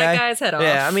decapitate the that guy? guy's head off.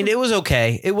 yeah, I mean, it was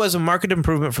okay. It was a marked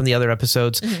improvement from the other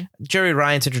episodes. Mhm. Jerry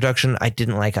Ryan's introduction, I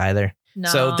didn't like either. No.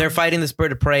 So they're fighting this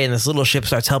bird of prey, and this little ship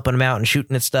starts helping them out and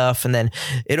shooting at stuff. And then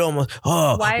it almost,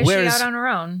 Why is she where's, out on her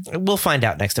own? we'll find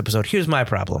out next episode. Here's my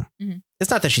problem. Mhm.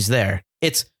 It's not that she's there.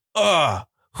 It's,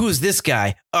 who's this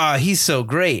guy? He's so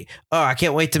great. I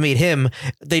can't wait to meet him.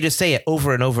 They just say it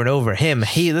over and over and over. Him,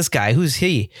 he, this guy, who's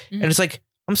he? Mhm. And it's like,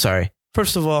 I'm sorry.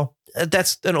 First of all,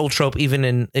 that's an old trope,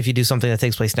 even if you do something that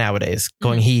takes place nowadays,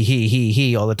 going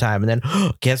he all the time. And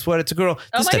then, guess what? It's a girl.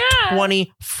 Oh This is my the God.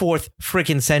 24th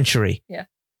freaking century. Yeah.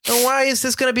 So why is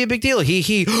this going to be a big deal?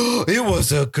 He, it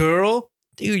was a girl.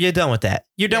 Dude, you're done with that.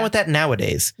 You're done Yeah. with that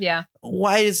nowadays. Yeah.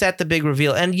 Why is that the big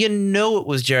reveal? And you know it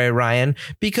was Jerry Ryan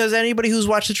because anybody who's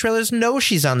watched the trailers knows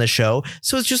she's on the show.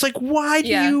 So it's just like, why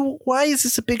is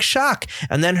this a big shock?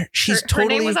 And then she's Her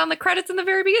name was on the credits in the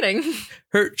very beginning.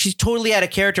 she's totally out of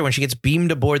character when she gets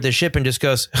beamed aboard the ship and just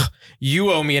goes,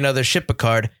 you owe me another ship,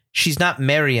 Picard. She's not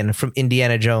Marion from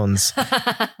Indiana Jones.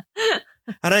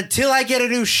 And until I get a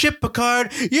new ship,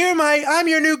 Picard, I'm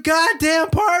your new goddamn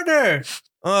partner.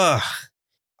 Ugh.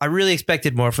 I really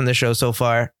expected more from the show so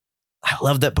far. I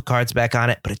love that Picard's back on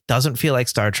it, but it doesn't feel like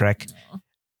Star Trek. No.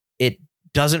 It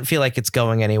doesn't feel like it's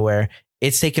going anywhere.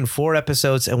 It's taken 4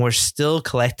 episodes and we're still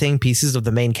collecting pieces of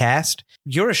the main cast.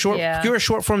 You're a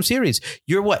short form series.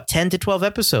 You're what, 10 to 12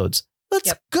 episodes?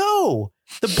 Let's go.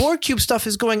 The Borg Cube stuff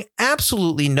is going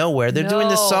absolutely nowhere. They're doing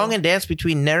this song and dance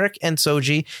between Narek and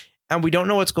Soji, and we don't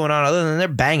know what's going on other than they're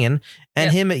banging.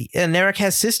 And Narek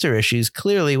has sister issues,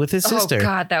 clearly, with his sister. Oh,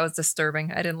 God, that was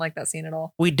disturbing. I didn't like that scene at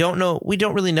all. We don't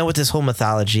really know what this whole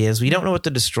mythology is. We don't know what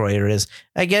the Destroyer is.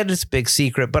 I get it's a big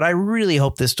secret, but I really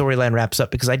hope this storyline wraps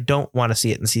up because I don't want to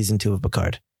see it in season 2 of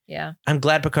Picard. Yeah. I'm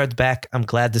glad Picard's back. I'm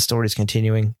glad the story's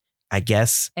continuing, I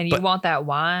guess. And you want that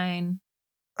wine.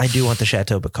 I do want the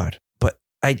Chateau Picard, but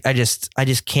I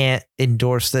just can't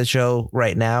endorse the show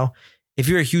right now. If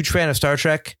you're a huge fan of Star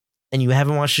Trek and you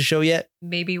haven't watched the show yet,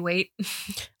 maybe wait.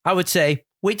 I would say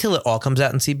wait till it all comes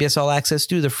out in CBS All Access,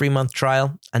 do the free month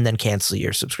trial, and then cancel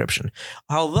your subscription.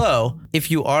 Although,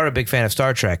 if you are a big fan of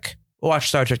Star Trek, watch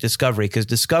Star Trek Discovery because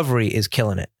Discovery is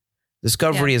killing it.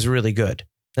 Discovery is really good.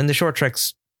 And the short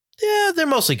treks, they're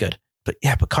mostly good. But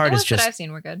yeah, Picard is just... that I've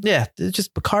seen were good. Yeah,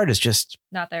 Picard is just...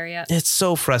 Not there yet. It's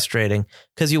so frustrating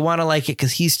because you want to like it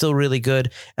because he's still really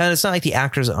good. And it's not like the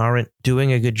actors aren't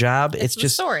doing a good job. It's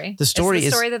just the story. The story it's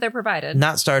the story that they're provided.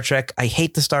 Not Star Trek. I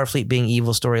hate the Starfleet being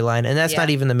evil storyline. And that's not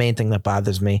even the main thing that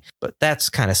bothers me. But that's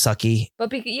kind of sucky.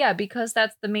 But because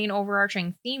that's the main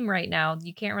overarching theme right now.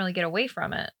 You can't really get away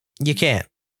from it. You can't.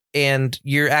 And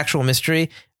your actual mystery,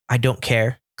 I don't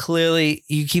care. Clearly,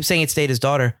 you keep saying it's Data's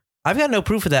daughter. I've got no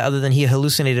proof of that other than he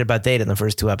hallucinated about Data in the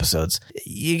first 2 episodes.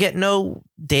 You get no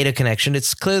Data connection.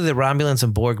 It's clearly the Romulans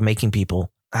and Borg making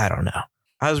people. I don't know.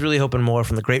 I was really hoping more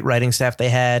from the great writing staff they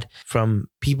had, from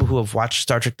people who have watched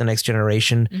Star Trek The Next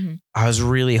Generation. Mm-hmm. I was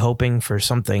really hoping for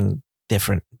something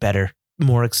different, better,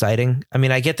 more exciting. I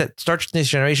mean, I get that Star Trek The Next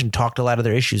Generation talked a lot of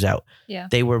their issues out. Yeah.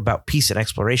 They were about peace and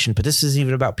exploration, but this isn't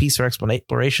even about peace or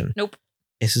exploration. Nope.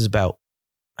 This is about,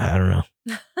 I don't know.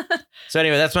 So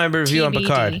anyway, that's my review on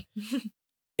Picard.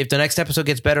 If the next episode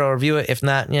gets better, I'll review it. If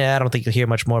not, I don't think you'll hear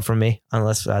much more from me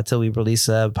unless until we release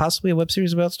possibly a web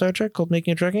series about Star Trek called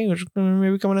Making a Trekking, which is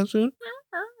maybe coming out soon.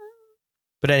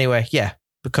 But anyway,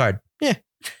 Picard. Yeah.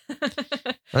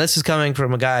 And this is coming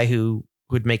from a guy who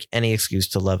would make any excuse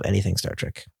to love anything Star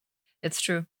Trek. It's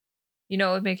true. You know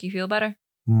what would make you feel better?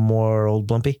 More Old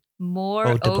Blumpy. More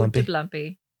Ode to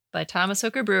Blumpy by Thomas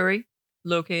Hooker Brewery,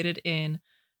 located in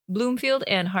Bloomfield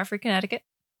and Hartford, Connecticut.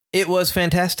 It was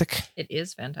fantastic. It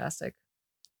is fantastic.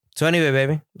 So anyway,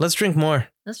 baby, let's drink more.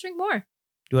 Let's drink more. Do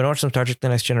you want to watch some Star Trek The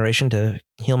Next Generation to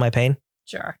heal my pain?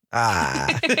 Sure. Till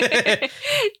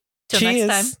next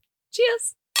time.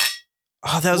 Cheers.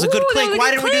 Oh, that was a good clink.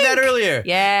 Why didn't we do that earlier?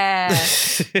 Yeah.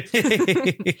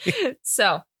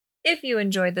 So, if you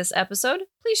enjoyed this episode,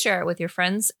 please share it with your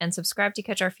friends and subscribe to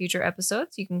catch our future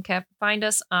episodes. You can find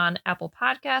us on Apple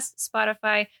Podcasts,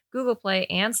 Spotify, Google Play,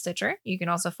 and Stitcher. You can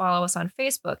also follow us on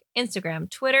Facebook,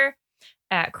 Instagram, Twitter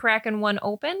at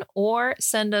Kraken1Open, or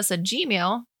send us a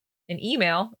Gmail an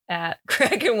email at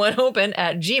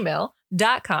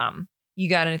kraken1open@gmail.com. You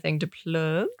got anything to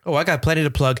plug? Oh, I got plenty to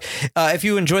plug. If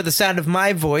you enjoy the sound of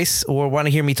my voice or want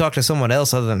to hear me talk to someone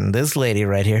else other than this lady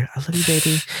right here, I love you,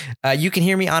 baby. You can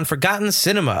hear me on Forgotten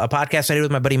Cinema, a podcast I do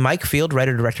with my buddy Mike Field,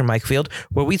 writer-director Mike Field,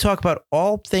 where we talk about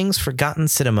all things Forgotten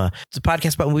Cinema. It's a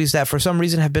podcast about movies that for some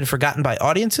reason have been forgotten by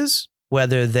audiences,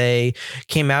 whether they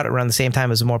came out around the same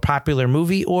time as a more popular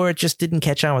movie or it just didn't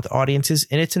catch on with audiences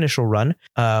in its initial run.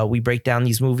 We break down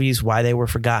these movies, why they were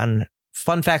forgotten,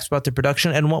 fun facts about the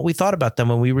production, and what we thought about them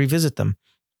when we revisit them,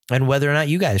 and whether or not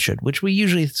you guys should, which we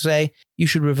usually say you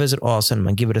should revisit all cinema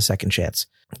and give it a second chance.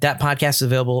 That podcast is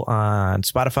available on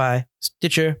Spotify,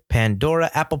 Stitcher, Pandora,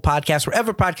 Apple Podcasts,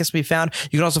 wherever podcasts can be found.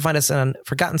 You can also find us on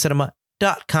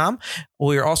ForgottenCinema.com.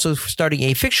 We're also starting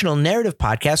a fictional narrative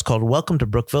podcast called Welcome to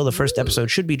Brookville. The first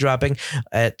episode should be dropping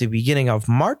at the beginning of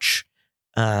March.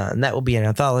 And that will be an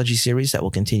anthology series that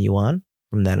will continue on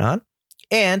from then on.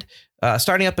 And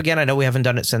starting up again, I know we haven't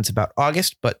done it since about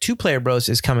August, but Two Player Bros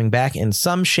is coming back in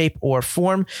some shape or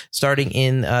form starting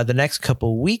in the next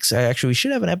couple weeks. Actually, we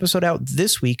should have an episode out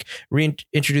this week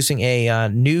reintroducing a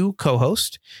new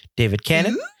co-host, David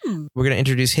Cannon. Ooh. We're going to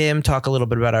introduce him, talk a little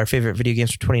bit about our favorite video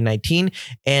games for 2019,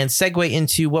 and segue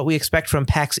into what we expect from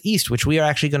PAX East, which we are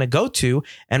actually going to go to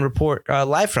and report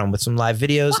live from with some live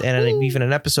videos. Wahoo! And even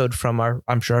an episode from our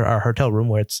hotel room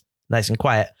where it's nice and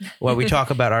quiet, while we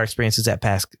talk about our experiences at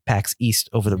PAX East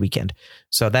over the weekend.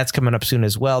 So that's coming up soon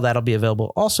as well. That'll be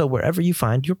available also wherever you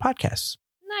find your podcasts.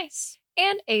 Nice.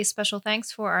 And a special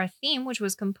thanks for our theme, which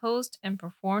was composed and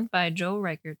performed by Joe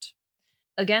Reichert.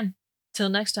 Again, till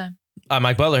next time. I'm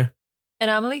Mike Butler. And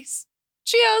I'm Elise.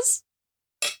 Cheers.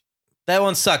 That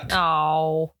one sucked.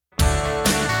 Oh.